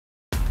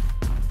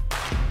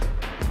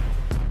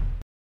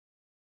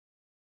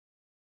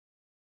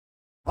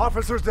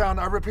Officers down,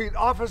 I repeat,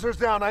 officers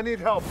down, I need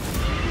help.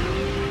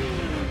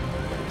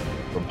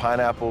 From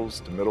pineapples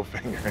to middle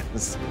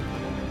fingers.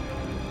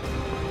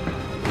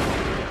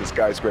 The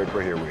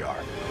skyscraper, here we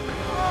are.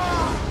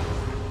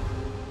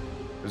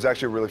 There's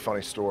actually a really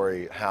funny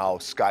story how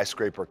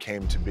Skyscraper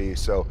came to be.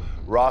 So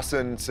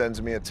Rawson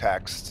sends me a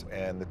text,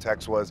 and the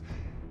text was,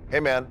 hey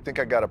man, I think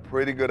I got a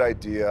pretty good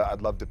idea.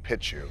 I'd love to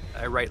pitch you.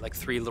 I write like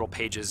 3 little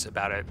pages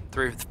about it,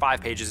 3 or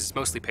 5 pages. It's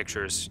mostly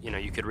pictures. You know,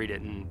 you could read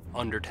it in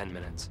under 10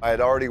 minutes. I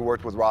had already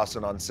worked with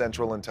Rawson on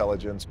Central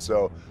Intelligence,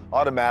 so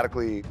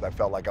automatically I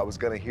felt like I was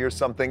gonna hear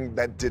something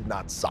that did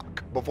not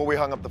suck. Before we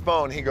hung up the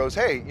phone, he goes,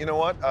 hey, you know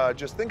what?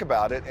 Just think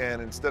about it,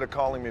 and instead of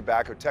calling me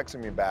back or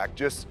texting me back,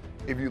 just,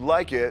 if you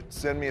like it,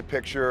 send me a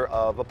picture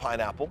of a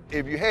pineapple.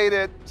 If you hate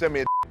it, send me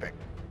a pic.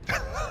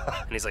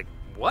 And he's like,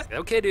 what?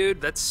 Okay,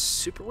 dude, that's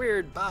super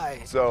weird,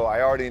 bye. So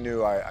I already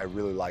knew I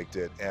really liked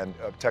it, and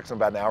texted him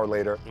about an hour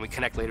later. And we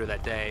connect later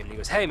that day, and he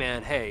goes, hey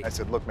man, hey. I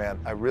said, look man,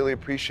 I really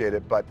appreciate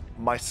it, but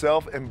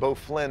myself and Beau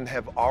Flynn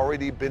have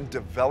already been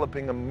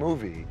developing a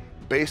movie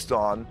based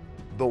on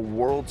the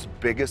world's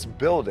biggest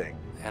building.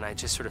 And I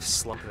just sort of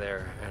slumped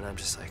there, and I'm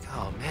just like,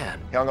 oh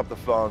man. He hung up the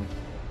phone.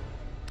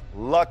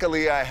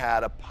 Luckily, I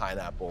had a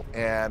pineapple,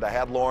 and I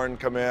had Lauren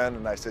come in,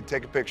 and I said,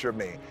 take a picture of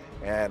me.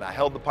 And I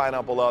held the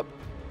pineapple up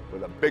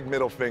with a big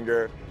middle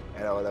finger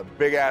and with a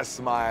big-ass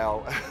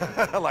smile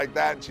like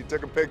that, and she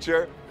took a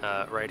picture.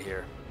 Right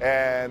here.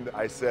 And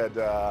I said,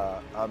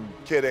 I'm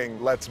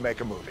kidding, let's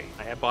make a movie.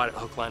 I bought it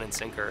hook, line, and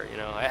sinker, you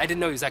know. I didn't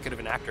know he was that good of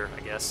an actor,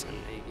 I guess,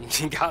 and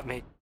he got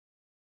me.